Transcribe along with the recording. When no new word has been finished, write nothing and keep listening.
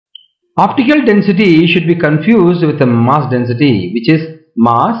Optical density should be confused with the mass density, which is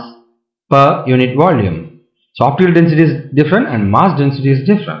mass per unit volume. So optical density is different and mass density is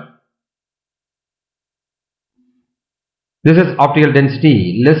different. This is optical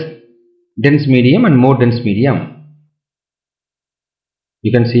density, less dense medium and more dense medium.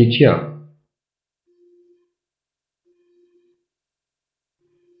 You can see it here.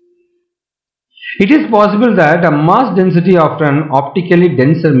 It is possible that a mass density of an optically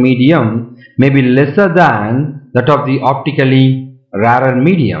denser medium may be lesser than that of the optically rarer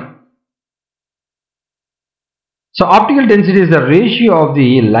medium. So optical density is the ratio of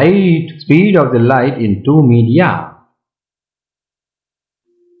the light, speed of the light in two media.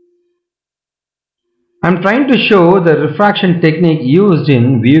 I am trying to show the refraction technique used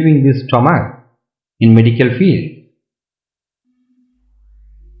in viewing the stomach in medical field.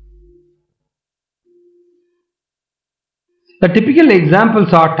 The typical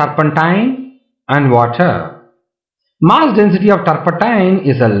examples are turpentine and water. Mass density of turpentine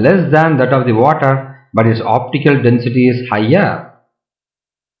is less than that of the water, but its optical density is higher.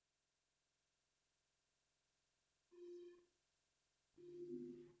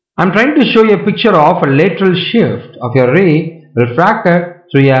 I am trying to show you a picture of a lateral shift of a ray refracted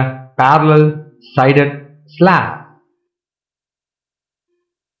through a parallel sided slab.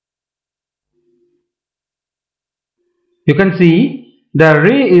 You can see the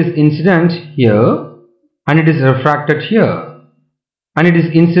ray is incident here and it is refracted here, and it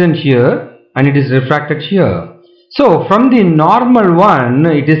is incident here and it is refracted here. So from the normal one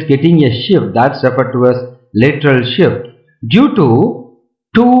it is getting a shift, that's referred to as lateral shift, due to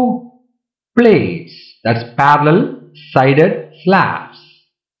two plates, that's parallel sided slabs.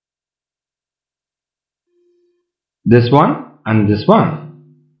 This one and this one.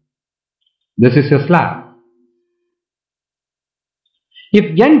 This is a slab.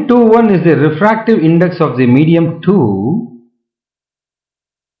 If N21 is the refractive index of the medium 2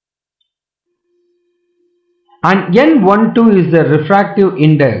 and N12 is the refractive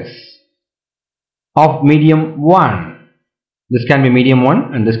index of medium 1, this can be medium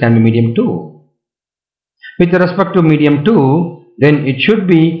 1 and this can be medium 2. With respect to medium 2, then it should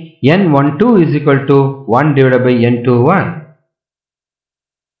be N12 is equal to 1 divided by N21.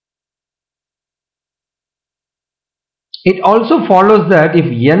 It also follows that if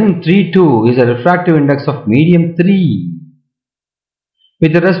N32 is a refractive index of medium 3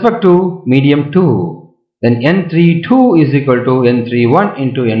 with respect to medium 2, then N32 is equal to N31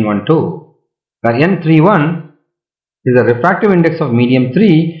 into N12, where N31 is a refractive index of medium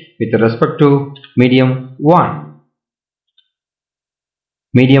 3 with respect to medium 1.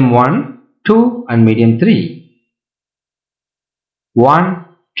 Medium 1, 2 and medium 3. 1,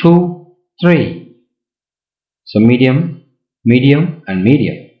 2, 3. So medium, medium and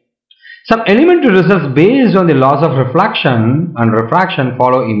medium. Some elementary results based on the laws of reflection and refraction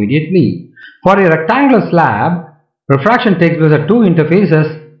follow immediately. For a rectangular slab, refraction takes place at two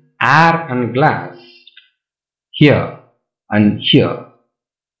interfaces, air and glass, here and here,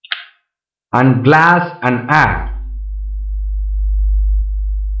 and glass and air.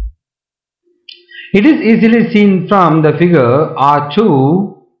 It is easily seen from the figure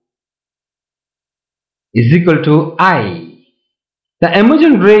R2 is equal to I. The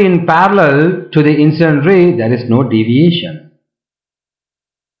emergent ray in parallel to the incident ray, there is no deviation.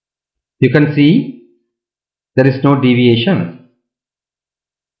 You can see there is no deviation.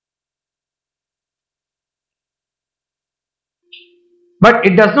 But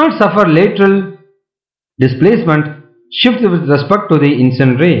it does not suffer lateral displacement shift with respect to the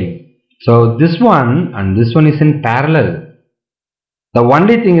incident ray. So this one and this one is in parallel. The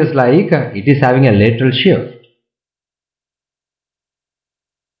only thing is like it is having a lateral shift.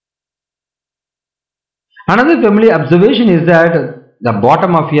 Another familiar observation is that the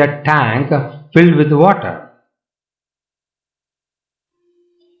bottom of a tank filled with water.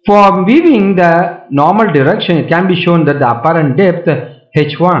 For viewing the normal direction, it can be shown that the apparent depth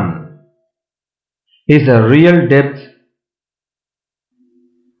H1 is a real depth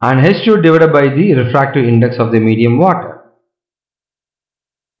and H2 divided by the refractive index of the medium water.